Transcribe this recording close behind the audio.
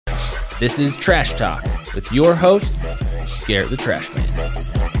This is Trash Talk with your host, Garrett the Trash Man.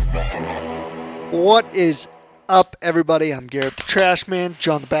 What is up, everybody? I'm Garrett the Trash Man,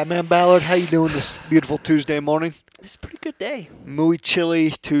 John the Batman Ballard. How you doing this beautiful Tuesday morning? It's a pretty good day. Muy chilly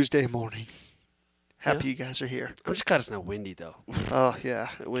Tuesday morning. Happy you guys are here. I'm just glad it's not windy, though. Oh, yeah.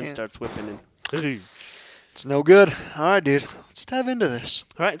 The wind starts whipping in. It's no good. All right, dude. Let's dive into this.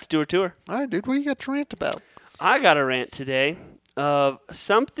 All right, let's do our tour. All right, dude. What you got to rant about? I got a rant today of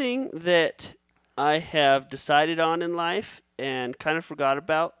something that I have decided on in life and kind of forgot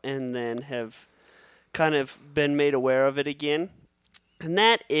about and then have kind of been made aware of it again. And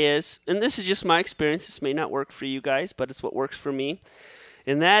that is, and this is just my experience, this may not work for you guys, but it's what works for me.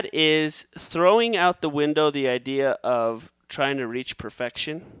 And that is throwing out the window the idea of trying to reach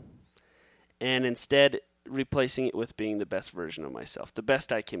perfection and instead replacing it with being the best version of myself, the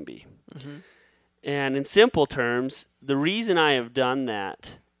best I can be. Mm-hmm. And in simple terms, the reason I have done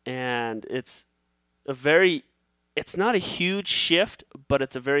that, and it's not a huge shift, but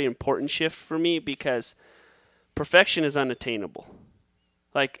it's a very important shift for me because perfection is unattainable.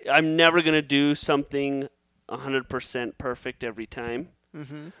 Like, I'm never going to do something 100% perfect every time,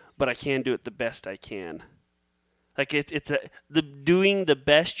 but I can do it the best I can. Like, doing the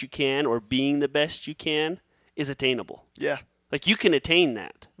best you can or being the best you can is attainable. Yeah. Like, you can attain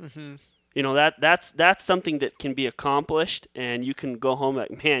that. Mm-hmm. You know, that's something that can be accomplished, and you can go home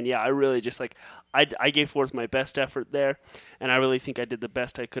like, man, yeah, I really just like, I gave forth my best effort there, and I really think I did the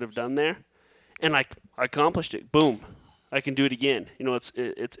best I could have done there, and like, I accomplished it. Boom, I can do it again. You know,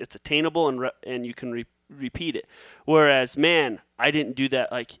 it's attainable, and you can repeat it. Whereas, man, I didn't do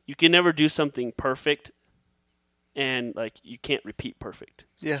that. Like, you can never do something perfect, and like, you can't repeat perfect.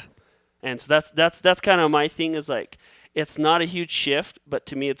 Yeah. And so that's kind of my thing is like, it's not a huge shift, but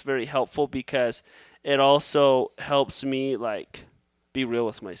to me it's very helpful because it also helps me like be real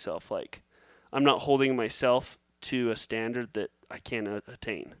with myself. Like, I'm not holding myself to a standard that I can't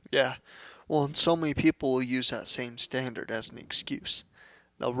attain. Yeah. Well, and so many people will use that same standard as an excuse.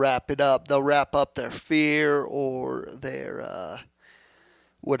 They'll wrap it up. They'll wrap up their fear or their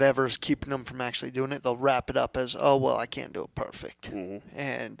whatever's keeping them from actually doing it. They'll wrap it up as, oh, well, I can't do it perfect. Mm-hmm.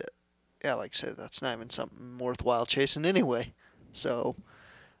 And yeah, like I said, that's not even something worthwhile chasing anyway. So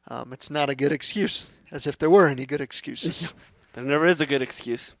it's not a good excuse, as if there were any good excuses. There never is a good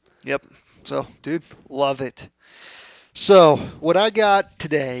excuse. Yep. So, dude, love it. So what I got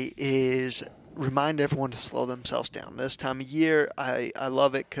today is remind everyone to slow themselves down. This time of year, I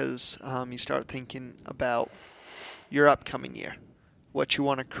love it because you start thinking about your upcoming year, what you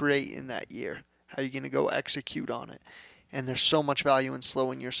want to create in that year, how you're going to go execute on it. And there's so much value in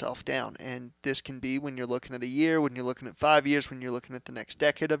slowing yourself down. And this can be when you're looking at a year, when you're looking at 5 years, when you're looking at the next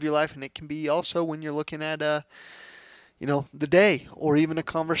decade of your life. And it can be also when you're looking at, the day or even a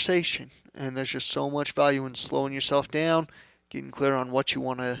conversation. And there's just so much value in slowing yourself down, getting clear on what you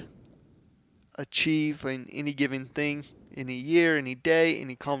want to achieve in any given thing, any year, any day,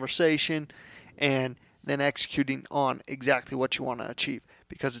 any conversation, and then executing on exactly what you want to achieve.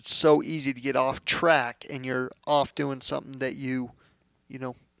 Because it's so easy to get off track and you're off doing something that you're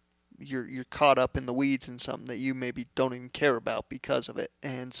caught up in the weeds in something that you maybe don't even care about because of it.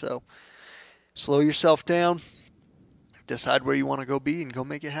 And so slow yourself down, decide where you want to go be, and go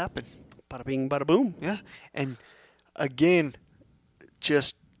make it happen. Bada bing, bada boom. Yeah. And again,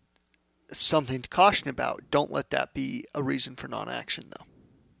 just something to caution about. Don't let that be a reason for non-action, though.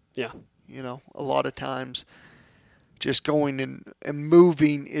 Yeah. You know, a lot of times just going and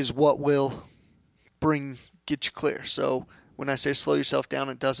moving is what will get you clear. So when I say slow yourself down,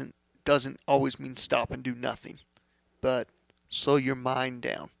 it doesn't always mean stop and do nothing, but slow your mind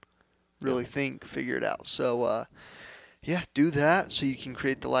down. Really think, figure it out. So do that so you can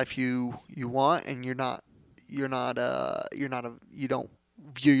create the life you want, and you don't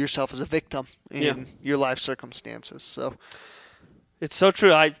view yourself as a victim in your life circumstances. So. It's so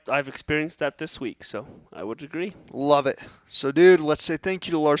true. I've experienced that this week, so I would agree. Love it. So, dude, let's say thank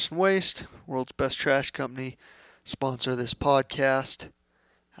you to Larson Waste, world's best trash company, sponsor this podcast.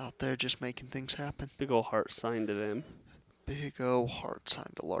 Out there just making things happen. Big old heart sign to them. Big old heart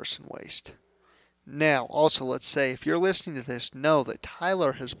sign to Larson Waste. Now, also, let's say if you're listening to this, know that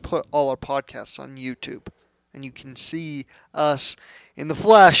Tyler has put all our podcasts on YouTube, and you can see us in the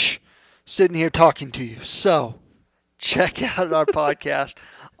flesh sitting here talking to you. So, check out our podcast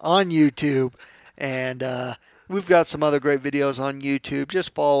on YouTube, and we've got some other great videos on YouTube.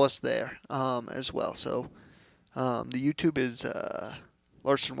 Just follow us there as well. So the YouTube is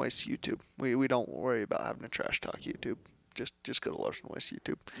Larson Waste YouTube. We don't worry about having a Trash Talk YouTube. Just go to Larson Waste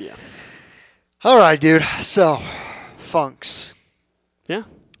YouTube. Yeah. All right, dude. So, funks. Yeah.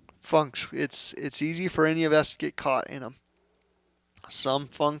 funks. It's easy for any of us to get caught in them. Some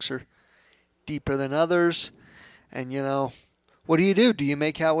funks are deeper than others, and what do you do? Do you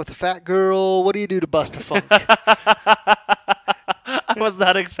make out with a fat girl? What do you do to bust a funk? I was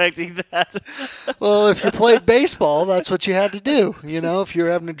not expecting that. Well, if you played baseball, that's what you had to do. If you were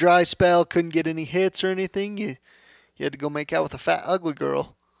having a dry spell, couldn't get any hits or anything, you had to go make out with a fat, ugly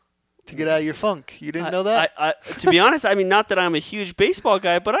girl to get out of your funk. You didn't know that? I, to be honest, I mean, not that I'm a huge baseball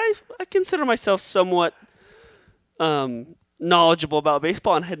guy, but I consider myself somewhat knowledgeable about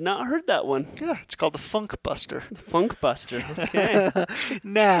baseball and had not heard that one. Yeah, it's called the Funk Buster. The Funk Buster. Okay.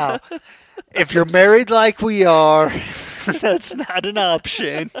 Now, if you're married like we are, that's not an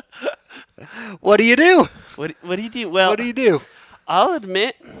option. What do you do? What do you do? Well, What do you do? I'll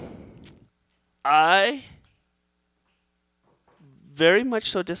admit, I very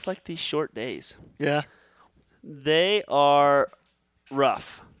much so dislike these short days. Yeah. They are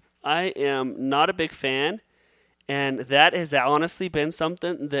rough. I am not a big fan, and that has honestly been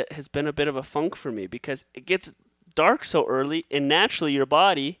something that has been a bit of a funk for me because it gets dark so early, and naturally your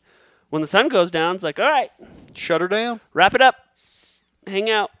body, when the sun goes down, it's like, all right, Shut her down? wrap it up, hang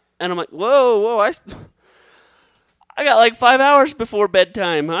out. And I'm like, whoa, I got like 5 hours before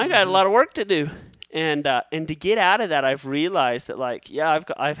bedtime. I got a lot of work to do. And to get out of that, I've realized that, like, yeah,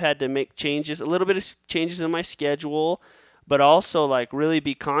 I've had to make changes, a little bit of changes in my schedule, but also, like, really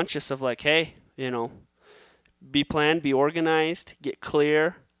be conscious of, like, hey, be planned, be organized, get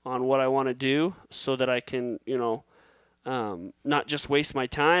clear on what I want to do so that I can, not just waste my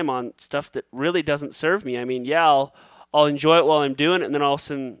time on stuff that really doesn't serve me. I mean, yeah, I'll enjoy it while I'm doing it, and then all of a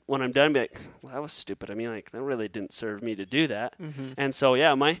sudden, when I'm done, be like, well, that was stupid. I mean, like, that really didn't serve me to do that. Mm-hmm. And so,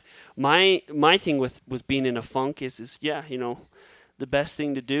 yeah, my thing with being in a funk is the best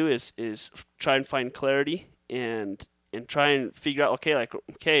thing to do is try and find clarity and try and figure out,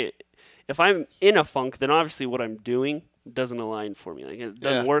 okay, if I'm in a funk, then obviously what I'm doing doesn't align for me. Like, it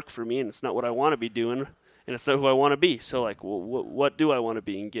doesn't work for me, and it's not what I want to be doing, and it's not who I want to be. So, like, well, what do I want to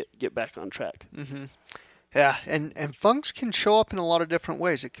be and get back on track? Mm-hmm. Yeah, and funks can show up in a lot of different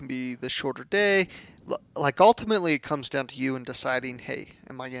ways. It can be the shorter day. Like, ultimately, it comes down to you and deciding, hey,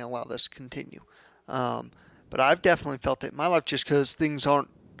 am I going to allow this to continue? But I've definitely felt it in my life just because things aren't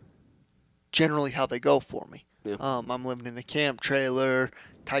generally how they go for me. Yeah. I'm living in a camp trailer,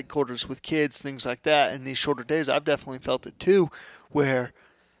 tight quarters with kids, things like that. And these shorter days, I've definitely felt it too, where,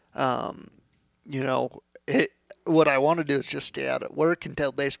 what I want to do is just stay out at work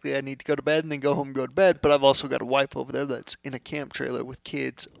until basically I need to go to bed and then go home and go to bed. But I've also got a wife over there that's in a camp trailer with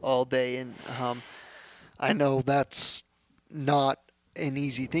kids all day. And I know that's not an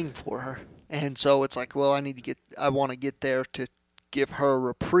easy thing for her. And so it's like, well, I want to get there to give her a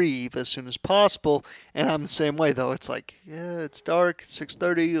reprieve as soon as possible. And I'm the same way, though. It's like, yeah, it's dark,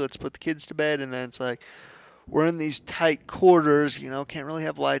 6:30, let's put the kids to bed. And then it's like, we're in these tight quarters, can't really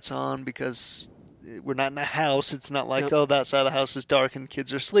have lights on because we're not in a house. It's not like, that side of the house is dark and the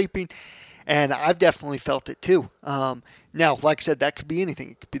kids are sleeping. And I've definitely felt it too. Now, like I said, that could be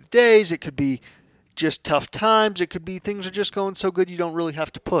anything. It could be the days. It could be just tough times. It could be things are just going so good you don't really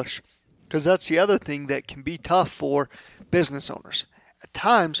have to push. Because that's the other thing that can be tough for business owners. At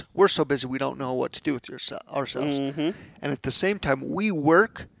times, we're so busy we don't know what to do with ourselves. Mm-hmm. And at the same time, we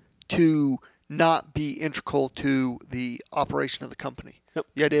work to not be integral to the operation of the company. Yep.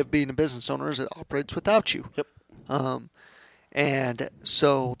 The idea of being a business owner is it operates without you. Yep. And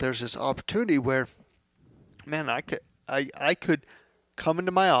so there's this opportunity where, man, I could come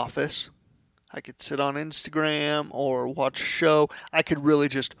into my office, I could sit on Instagram or watch a show. I could really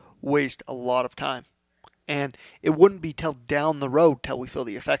just waste a lot of time. And it wouldn't be till down the road till we feel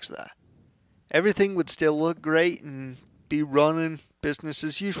the effects of that. Everything would still look great and be running business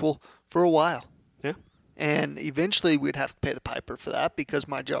as usual for a while. Yeah. And eventually we'd have to pay the piper for that because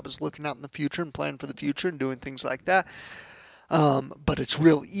my job is looking out in the future and planning for the future and doing things like that. But it's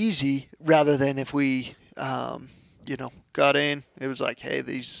real easy rather than if we, got in. It was like, hey,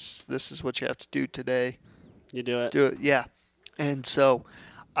 this is what you have to do today. You do it. Do it, yeah. And so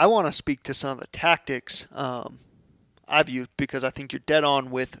I want to speak to some of the tactics I've used because I think you're dead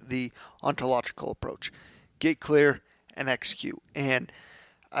on with the ontological approach. Get clear and execute. And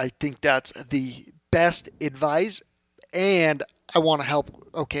I think that's the best advice, and I want to help.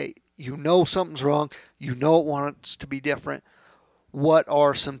 Okay, something's wrong. It wants to be different. What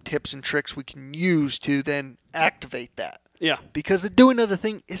are some tips and tricks we can use to then activate that? Yeah. Because the doing of the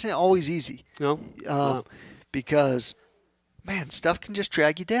thing isn't always easy. No, it's not. Because, man, stuff can just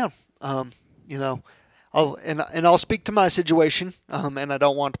drag you down. I'll speak to my situation, and I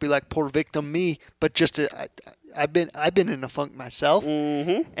don't want to be like poor victim me, but just I've been in a funk myself,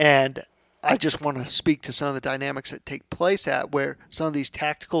 and I just want to speak to some of the dynamics that take place at where some of these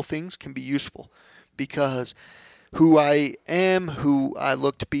tactical things can be useful, because who I am, who I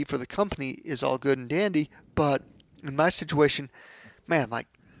look to be for the company is all good and dandy, but in my situation, man, like,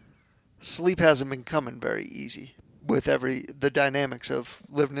 sleep hasn't been coming very easy with the dynamics of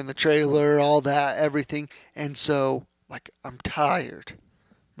living in the trailer, all that, everything. And so, like, I'm tired.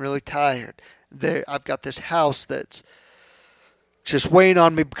 I'm really tired. I've got this house that's just weighing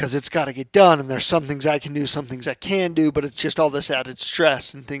on me because it's got to get done, and there's some things I can do, some things I can do, but it's just all this added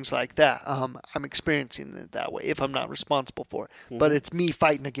stress and things like that. I'm experiencing it that way if I'm not responsible for it. Mm-hmm. But it's me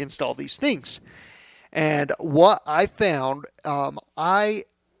fighting against all these things. And what I found, I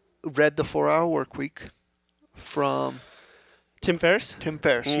read The 4-Hour Workweek from Tim Ferriss.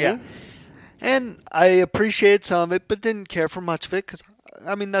 Mm-hmm. Yeah. And I appreciated some of it, but didn't care for much of it because,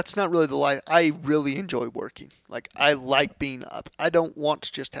 I mean, that's not really the life. I really enjoy working. Like, I like being up. I don't want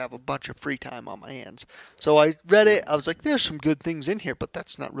to just have a bunch of free time on my hands. So I read it. I was like, there's some good things in here, but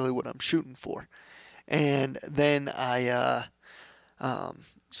that's not really what I'm shooting for. And then I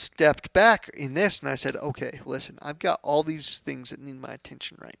stepped back in this, and I said, okay, listen, I've got all these things that need my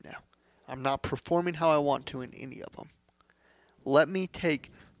attention right now. I'm not performing how I want to in any of them. Let me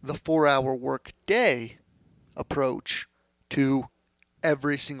take the 4-hour work day approach to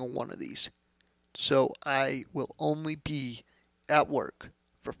every single one of these. So I will only be at work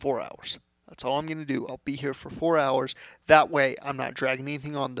for 4 hours. That's all I'm going to do. I'll be here for 4 hours. That way I'm not dragging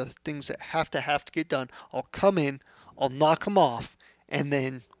anything on. The things that have to get done, I'll come in, I'll knock them off, and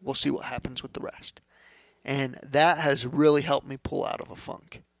then we'll see what happens with the rest. And that has really helped me pull out of a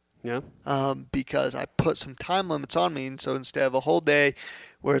funk. Yeah. Because I put some time limits on me, and so instead of a whole day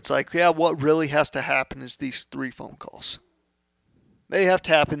where it's like, yeah, what really has to happen is these 3 phone calls. They have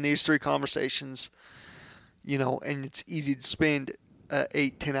to happen, these 3 conversations, and it's easy to spend an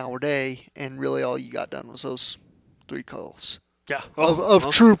 8-10 hour day, and really all you got done was those 3 calls. Yeah. Of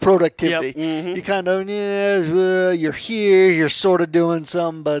true productivity. Yep. Mm-hmm. You kind of, you're here, you're sort of doing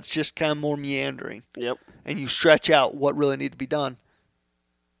something, but it's just kind of more meandering. Yep. And you stretch out what really needs to be done.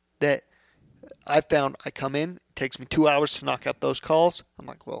 That I found, I come in, it takes me 2 hours to knock out those calls. I'm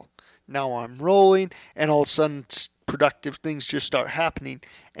like, well, now I'm rolling, and all of a sudden productive things just start happening.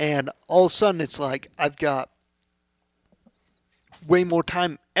 And all of a sudden it's like I've got way more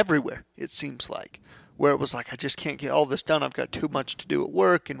time everywhere, it seems like. Where it was like, I just can't get all this done. I've got too much to do at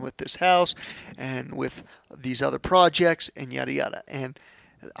work and with this house and with these other projects and yada yada. And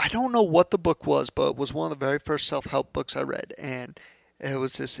I don't know what the book was, but it was one of the very first self-help books I read. And it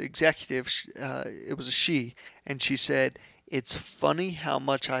was this executive, it was a she, and she said, it's funny how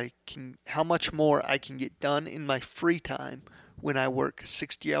much more I can get done in my free time when I work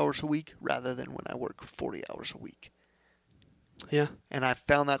 60 hours a week rather than when I work 40 hours a week. Yeah. And I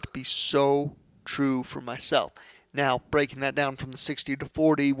found that to be so true for myself. Now, breaking that down from the 60 to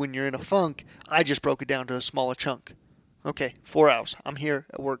 40 when you're in a funk, I just broke it down to a smaller chunk. Okay, 4 hours. I'm here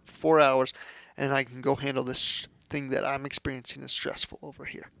at work for 4 hours, and I can go handle this thing that I'm experiencing as stressful over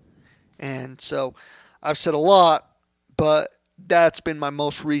here. And so I've said a lot, but that's been my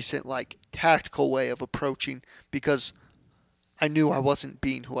most recent, tactical way of approaching, because I knew I wasn't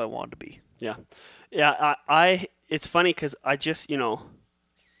being who I wanted to be. Yeah. Yeah, I it's funny because I just,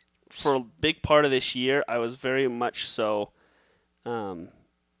 for a big part of this year, I was very much so in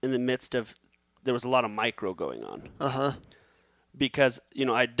the midst of, there was a lot of micro going on. Uh-huh. Because,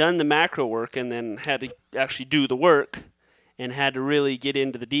 I'd done the macro work and then had to actually do the work and had to really get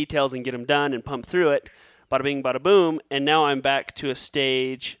into the details and get them done and pump through it. Bada bing, bada boom. And now I'm back to a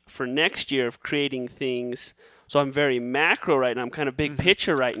stage for next year of creating things. So I'm very macro right now. I'm kind of big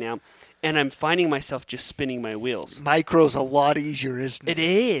picture right now. And I'm finding myself just spinning my wheels. Micro's a lot easier, isn't it? It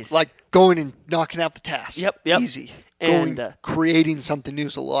is. Like going and knocking out the tasks. Yep. Easy. Creating something new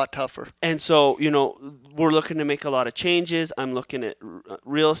is a lot tougher. And so, we're looking to make a lot of changes. I'm looking at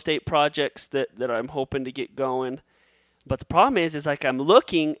real estate projects that I'm hoping to get going. But the problem is I'm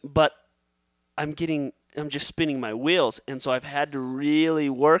looking, but I'm just spinning my wheels. And so I've had to really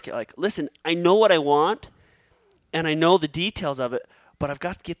work it. Listen, I know what I want, and I know the details of it, but I've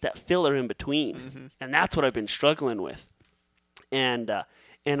got to get that filler in between. Mm-hmm. And that's what I've been struggling with. And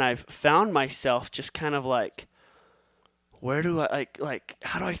I've found myself just kind of where do I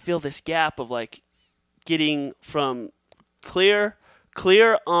how do I fill this gap of getting from clear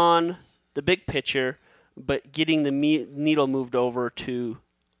on the big picture, but getting the needle moved over to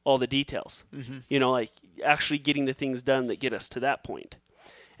all the details. Mm-hmm. Actually getting the things done that get us to that point.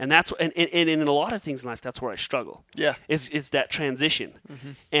 And that's and in a lot of things in life, that's where I struggle. Yeah. Is that transition.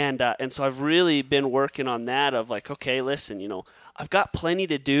 And so I've really been working on that of like, okay, listen, I've got plenty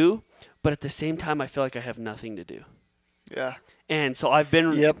to do, but at the same time, I feel like I have nothing to do. Yeah. And so I've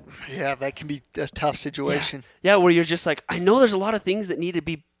been. Yep. Yeah, that can be a tough situation. Yeah, where you're just like, I know there's a lot of things that need to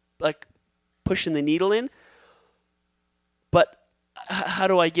be like pushing the needle in, but how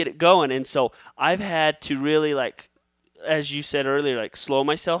do I get it going? And so I've had to really, like, as you said earlier, like slow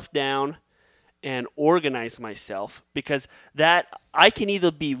myself down and organize myself, because that I can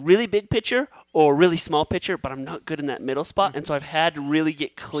either be really big picture or really small picture, but I'm not good in that middle spot. And so I've had to really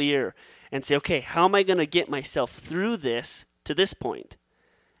get clear and say, okay, how am I going to get myself through this to this point?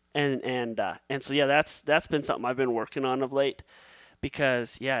 And so yeah, that's been something I've been working on of late,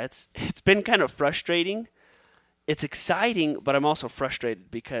 because yeah, it's been kind of frustrating. It's exciting, but I'm also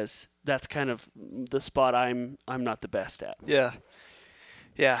frustrated because that's kind of the spot I'm not the best at. Yeah.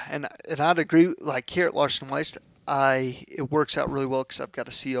 Yeah, and I'd agree. Like here at Larson Weist, it works out really well because I've got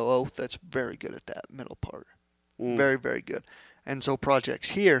a COO that's very good at that middle part. Very, very good. And so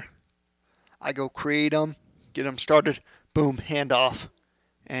projects here, I go create them, get them started, boom, hand off,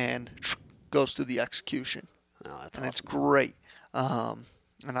 and goes through the execution. Oh, that's and awesome. It's great. And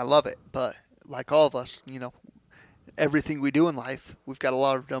I love it. But like all of us, everything we do in life, we've got a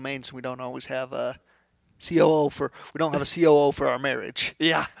lot of domains, and we don't always have a COO we don't have a COO for our marriage.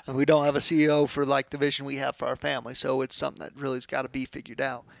 Yeah. And we don't have a CEO for like the vision we have for our family. So it's something that really's got to be figured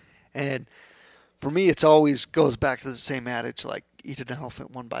out. And for me, it's always goes back to the same adage, like eat an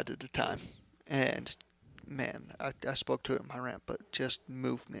elephant one bite at a time. And man, I spoke to it in my rant, but just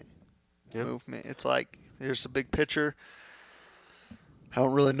movement. Yep. Movement. It's like, there's a big picture. I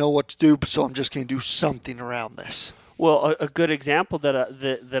don't really know what to do, so I'm just going to do something around this. Well, a good example that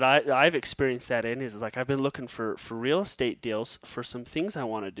I've experienced that in is like I've been looking for real estate deals for some things I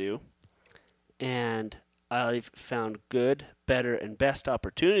want to do, and I've found good, better, and best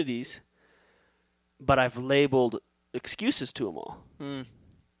opportunities, but I've labeled excuses to them all.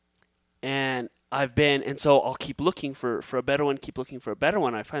 And so I'll keep looking for a better one, keep looking for a better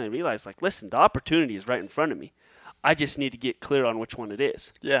one. I finally realized, like, listen, the opportunity is right in front of me. I just need to get clear on which one it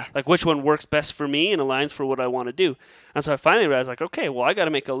is. Yeah. Like which one works best for me and aligns for what I want to do. And so I finally realized, like, okay, well, I got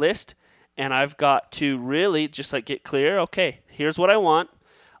to make a list, and I've got to really just like get clear. Okay, here's what I want.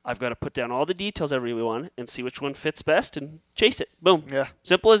 I've got to put down all the details I really want and see which one fits best and chase it. Boom. Yeah.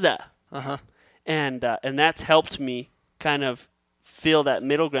 Simple as that. Uh-huh. And that's helped me kind of feel that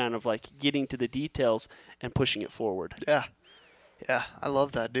middle ground of like getting to the details and pushing it forward. Yeah. Yeah. I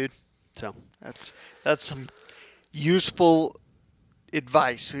love that, dude. So that's some useful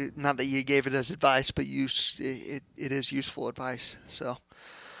advice. Not that you gave it as advice, but it is useful advice. So,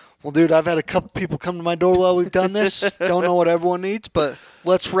 well, dude, I've had a couple people come to my door while we've done this. Don't know what everyone needs, but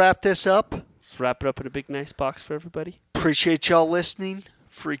let's wrap this up. Let's wrap it up in a big, nice box for everybody. Appreciate y'all listening.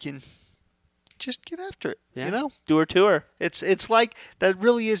 Freaking just get after it. Yeah. Do a tour. It's like that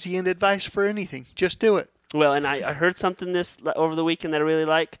really is the end advice for anything. Just do it. Well, and I heard something over the weekend that I really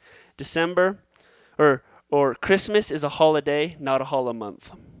like. December or Christmas is a holiday, not a holiday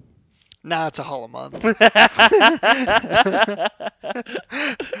month. Nah, it's a holiday month.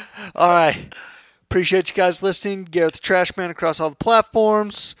 All right. Appreciate you guys listening. Garrett the Trash Man across all the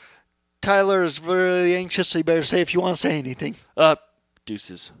platforms. Tyler is really anxious, so you better say if you want to say anything.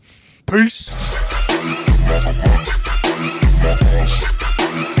 Deuces. Peace.